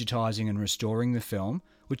preserving, digitising and restoring the film,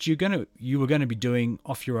 which you were going to be doing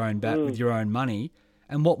off your own bat with your own money?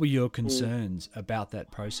 And what were your concerns about that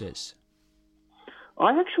process?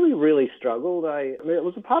 I actually really struggled. I mean, it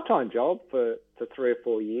was a part-time job for 3 or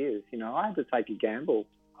 4 years. I had to take a gamble.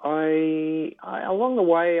 I along the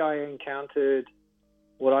way, I encountered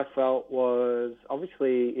what I felt was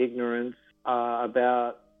obviously ignorance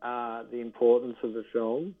about the importance of the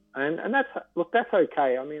film, and that's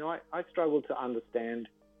okay. I mean, I struggled to understand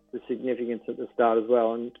the significance at the start as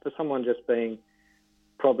well, and for someone just being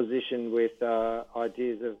propositioned with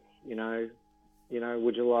ideas of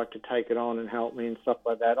would you like to take it on and help me and stuff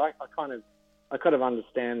like that, I kind of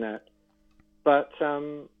understand that, but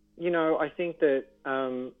I think that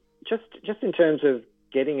just in terms of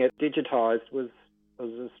getting it digitized was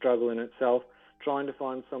a struggle in itself, trying to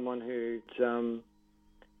find someone who'd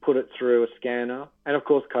put it through a scanner. And of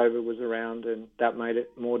course, COVID was around and that made it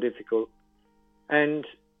more difficult. And,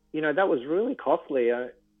 that was really costly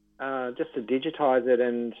just to digitize it.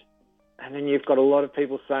 And then you've got a lot of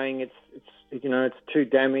people saying it's too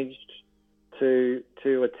damaged to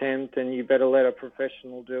attempt and you better let a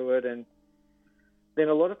professional do it. And then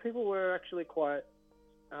a lot of people were actually quite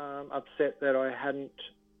upset that I hadn't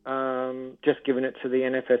just given it to the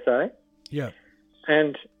NFSA. Yeah.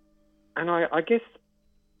 And I guess,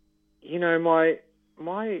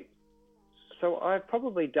 so I've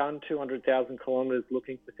probably done 200,000 kilometres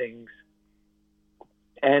looking for things,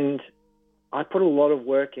 and I put a lot of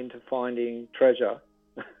work into finding treasure.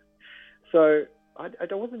 So I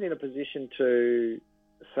wasn't in a position to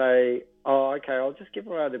say, oh, okay, I'll just give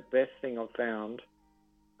away the best thing I've found.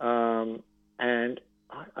 And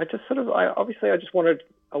I just I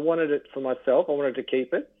wanted it for myself. I wanted to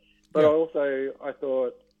keep it. But I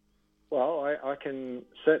thought, well, I can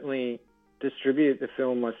certainly distribute the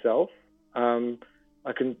film myself. The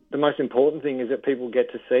most important thing is that people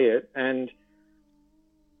get to see it. And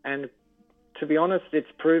to be honest,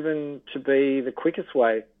 it's proven to be the quickest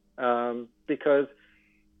way, because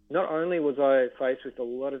not only was I faced with a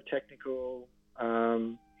lot of technical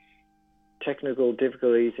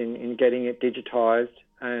difficulties in getting it digitized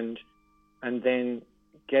and then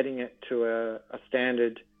getting it to a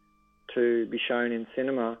standard to be shown in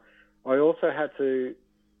cinema, I also had to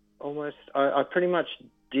I pretty much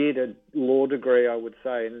did a law degree, I would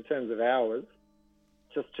say, in terms of hours,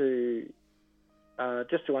 just to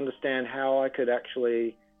understand how I could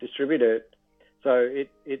actually distribute it. So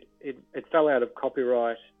it fell out of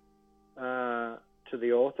copyright to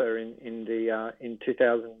the author in 2000,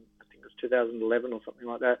 I think it was 2011 or something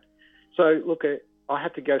like that. So look, I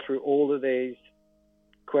had to go through all of these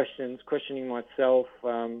questioning myself,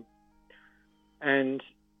 and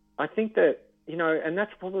I think that, and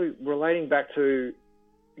that's probably relating back to,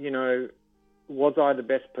 was I the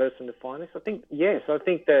best person to find this? I think, yes. I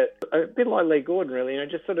think that a bit like Lee Gordon, really,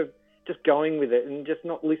 just going with it and just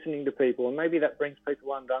not listening to people. And maybe that brings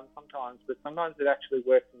people undone sometimes, but sometimes it actually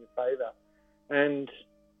works in your favour. And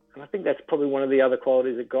I think that's probably one of the other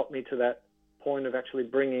qualities that got me to that point of actually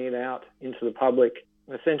bringing it out into the public.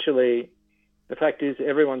 Essentially, the fact is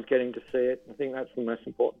everyone's getting to see it. I think that's the most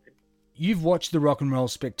important thing. You've watched the Rock and Roll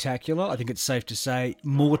Spectacular, I think it's safe to say,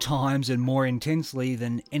 more times and more intensely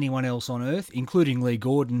than anyone else on Earth, including Lee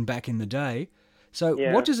Gordon back in the day. So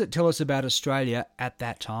what does it tell us about Australia at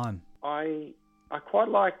that time? I quite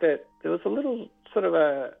like that there was a little sort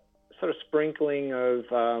of sprinkling of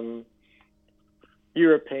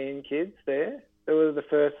European kids there. They were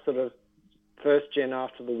the first gen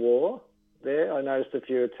after the war there. I noticed a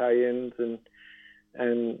few Italians and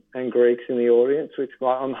Greeks in the audience, which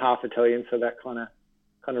I'm half Italian, so that kind of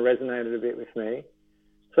resonated a bit with me.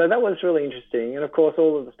 So that was really interesting. And of course,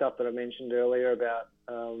 all of the stuff that I mentioned earlier about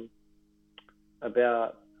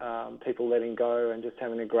people letting go and just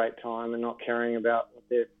having a great time and not caring about what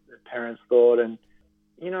their parents thought. And,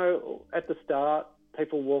 you know, at the start,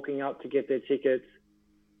 people walking up to get their tickets,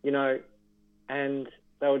 you know, and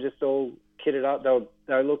they were just all kitted up.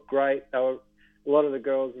 They looked great. A lot of the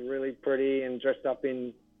girls were really pretty and dressed up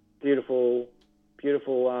in beautiful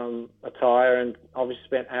attire, and obviously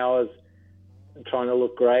spent hours trying to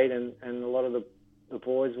look great. And a lot of the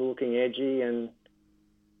boys were looking edgy, and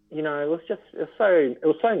you know, it was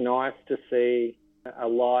so nice to see a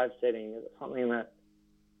live setting, something that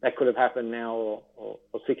could have happened now or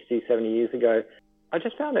 60, 70 years ago. I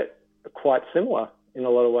just found it quite similar in a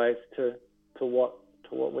lot of ways to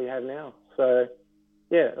what we have now. So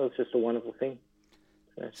yeah, it was just a wonderful thing.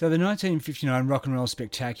 So the 1959 Rock and Roll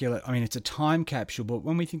Spectacular, I mean, it's a time capsule, but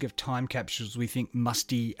when we think of time capsules, we think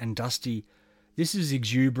musty and dusty. This is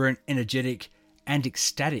exuberant, energetic, and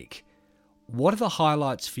ecstatic. What are the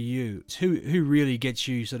highlights for you? Who really gets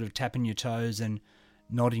you sort of tapping your toes and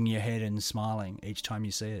nodding your head and smiling each time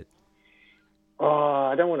you see it? Oh,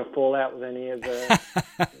 I don't want to fall out with any of the...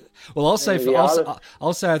 Well, I'll say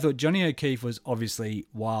I thought Johnny O'Keefe was obviously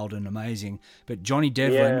wild and amazing, but Johnny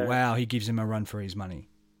Devlin, wow, he gives him a run for his money.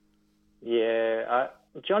 Yeah,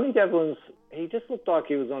 Johnny Devlin's, he just looked like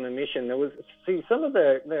he was on a mission. Some of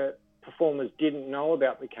the performers didn't know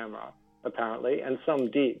about the camera, apparently, and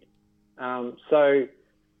some did. So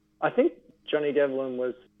I think Johnny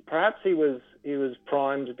Devlin perhaps he was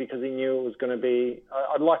primed because he knew it was going to be,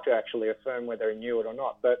 I'd like to actually affirm whether he knew it or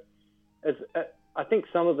not, but I think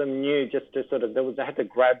some of them knew just to sort of, they had to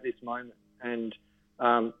grab this moment, and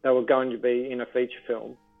they were going to be in a feature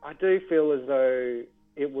film. I do feel as though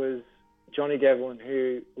it was Johnny Devlin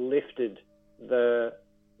who lifted the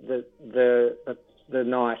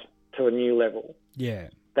night to a new level. Yeah.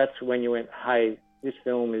 That's when you went, hey, this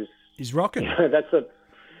film is... He's rocking. You know,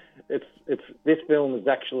 this film is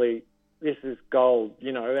actually, this is gold,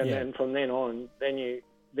 you know, and then from then on, then you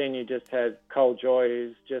just had Cole Joy,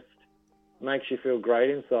 who's just makes you feel great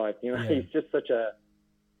inside. You know, he's just such a,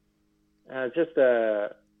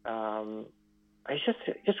 he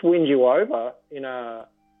just wins you over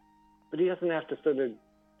but he doesn't have to sort of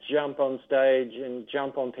jump on stage and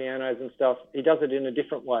jump on pianos and stuff. He does it in a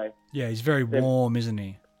different way. Yeah, he's very warm, isn't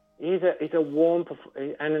he? He's a warm,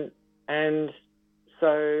 and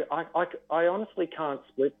so I honestly can't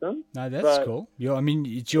split them. No, that's cool.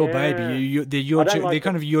 It's your baby. They're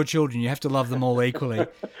kind of your children. You have to love them all equally.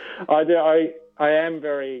 I do.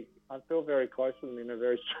 I feel very close to them in a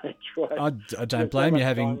very strange way. I don't blame you,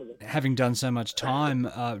 having done so much time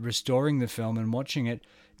restoring the film and watching it.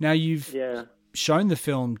 Now you've shown the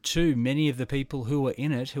film to many of the people who were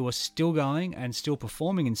in it, who are still going and still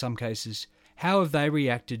performing in some cases. How have they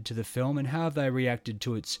reacted to the film, and how have they reacted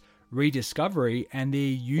to its rediscovery and their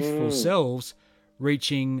youthful selves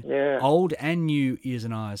reaching old and new ears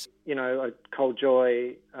and eyes? You know, like Cole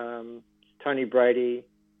Joy, Tony Brady,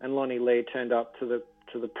 and Lonnie Lee turned up to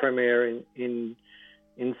the premiere in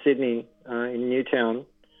Sydney, in Newtown,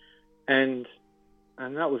 and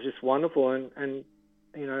that was just wonderful. And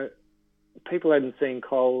you know, people hadn't seen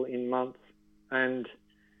Cole in months, and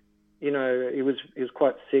you know, he was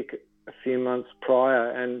quite sick a few months prior,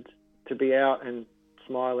 and to be out and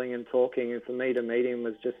smiling and talking, and for me to meet him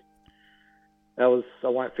was just, I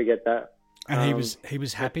won't forget that. And he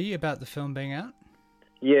was happy about the film being out?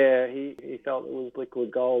 Yeah, he felt it was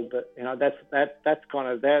liquid gold, but you know, that's kind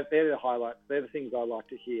of, they're the highlights. They're the things I like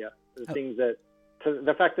to hear. Things that,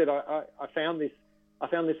 the fact that I found this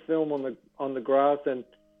film on the grass and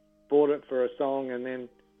bought it for a song, and then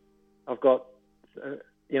I've got,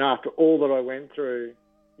 you know, after all that I went through,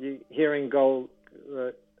 hearing gold,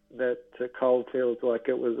 that Cole feels like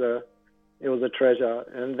it was a treasure,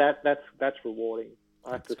 and that's rewarding,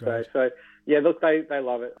 I have to say. So yeah, look, they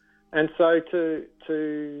love it, and so to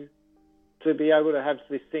be able to have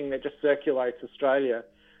this thing that just circulates Australia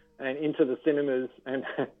and into the cinemas, and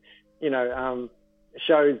you know,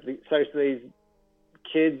 shows these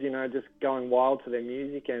kids, you know, just going wild to their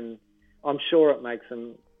music, and I'm sure it makes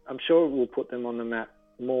them. I'm sure it will put them on the map,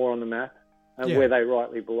 more on the map, where they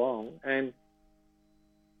rightly belong, and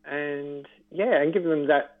give them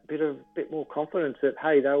that bit more confidence that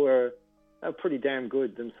hey, they were pretty damn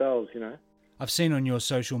good themselves, you know. I've seen on your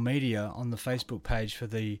social media, on the Facebook page for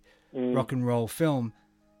the Rock and Roll film,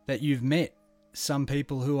 that you've met some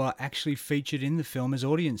people who are actually featured in the film as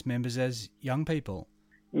audience members, as young people.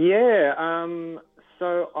 Yeah.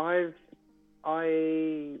 So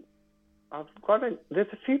there's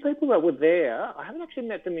a few people that were there. I haven't actually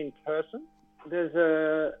met them in person. There's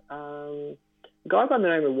a guy by the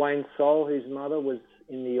name of Wayne Soul, whose mother was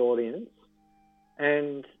in the audience,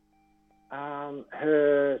 and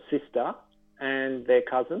her sister and their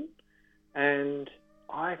cousin. And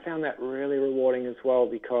I found that really rewarding as well,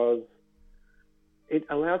 because it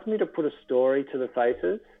allows me to put a story to the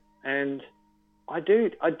faces. And I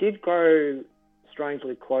did grow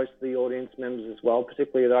strangely close to the audience members as well,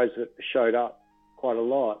 particularly those that showed up quite a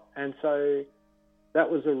lot. And so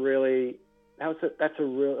that was a really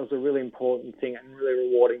important thing and really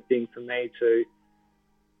rewarding thing for me to.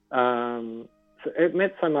 It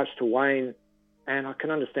meant so much to Wayne, and I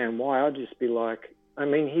can understand why. I'd just be like, I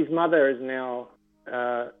mean, his mother is now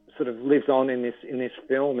sort of lives on in this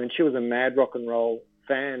film, and she was a mad rock and roll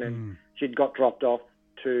fan, and she'd got dropped off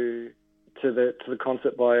to the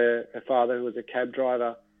concert by her father, who was a cab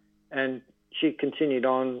driver, and she continued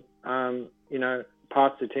on,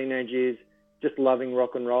 past her teenage years, just loving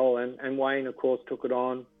rock and roll, and Wayne, of course, took it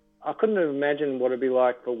on. I couldn't have imagined what it'd be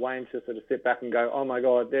like for Wayne to sort of sit back and go, oh my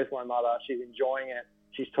God, there's my mother, she's enjoying it,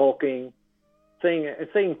 she's talking.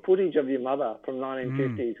 Seeing footage of your mother from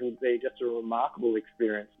 1950s would be just a remarkable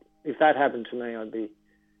experience. If that happened to me, I'd be,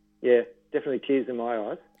 definitely tears in my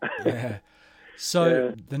eyes. Yeah. So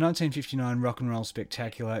the 1959 Rock and Roll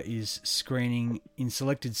Spectacular is screening in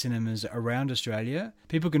selected cinemas around Australia.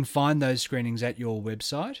 People can find those screenings at your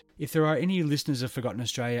website. If there are any listeners of Forgotten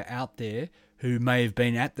Australia out there who may have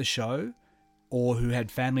been at the show or who had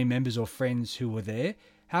family members or friends who were there,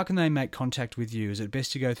 how can they make contact with you? Is it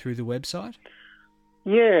best to go through the website?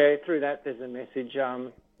 Yeah, through that there's a message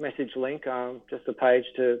link, just a page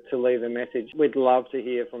to leave a message. We'd love to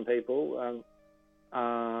hear from people.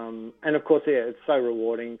 And of course, it's so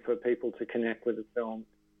rewarding for people to connect with the film,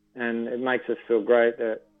 and it makes us feel great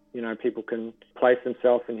that, people can place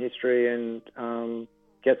themselves in history and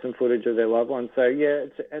get some footage of their loved ones. So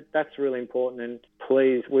that's really important. And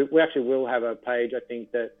please, we actually will have a page, I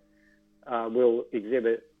think, that will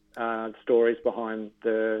exhibit stories behind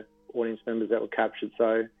the audience members that were captured.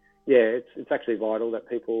 So it's actually vital that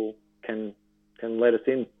people can let us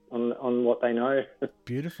in on what they know.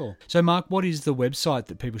 Beautiful. So, Mark, what is the website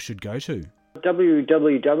that people should go to?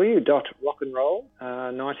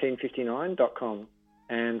 www.rockandroll1959.com.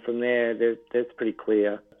 And from there's pretty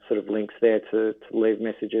clear sort of links there to leave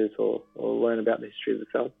messages or learn about the history of the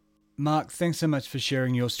film. Mark, thanks so much for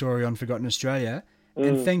sharing your story on Forgotten Australia.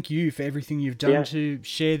 And thank you for everything you've done to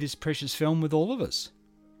share this precious film with all of us.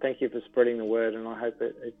 Thank you for spreading the word, and I hope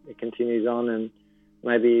it continues on, and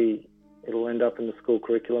maybe it'll end up in the school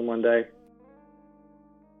curriculum one day.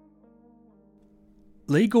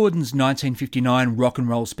 Lee Gordon's 1959 Rock and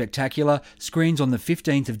Roll Spectacular screens on the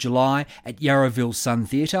 15th of July at Yarraville Sun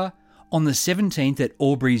Theatre, on the 17th at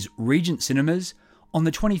Albury's Regent Cinemas, on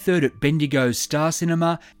the 23rd at Bendigo's Star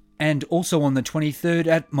Cinema, and also on the 23rd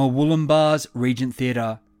at Murwillumbah's Regent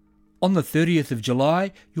Theatre. On the 30th of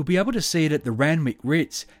July, you'll be able to see it at the Randwick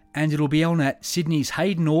Ritz, and it'll be on at Sydney's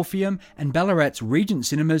Hayden Orpheum and Ballarat's Regent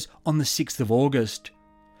Cinemas on the 6th of August.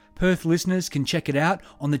 Perth listeners can check it out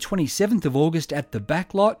on the 27th of August at the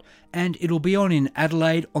Backlot, and it'll be on in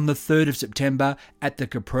Adelaide on the 3rd of September at the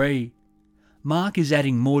Capri. Mark is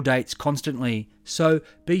adding more dates constantly, so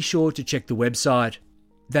be sure to check the website.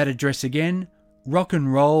 That address again,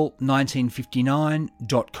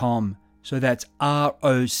 rockandroll1959.com. So that's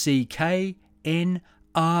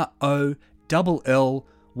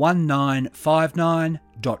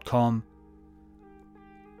ROCKNROLL1959.com.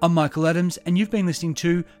 I'm Michael Adams, and you've been listening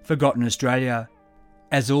to Forgotten Australia.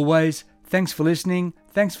 As always, thanks for listening,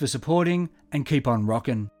 thanks for supporting, and keep on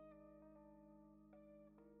rockin'.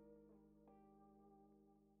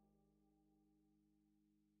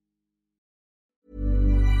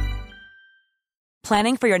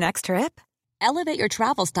 Planning for your next trip? Elevate your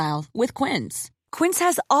travel style with Quince. Quince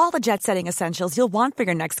has all the jet-setting essentials you'll want for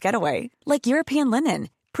your next getaway, like European linen,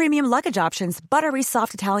 premium luggage options, buttery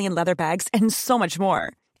soft Italian leather bags, and so much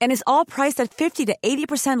more. And is all priced at 50 to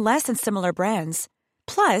 80% less than similar brands.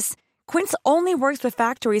 Plus, Quince only works with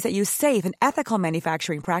factories that use safe and ethical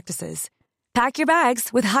manufacturing practices. Pack your bags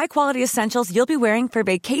with high-quality essentials you'll be wearing for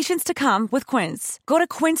vacations to come with Quince. Go to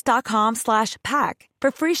quince.com/pack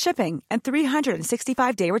for free shipping and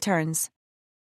 365-day returns.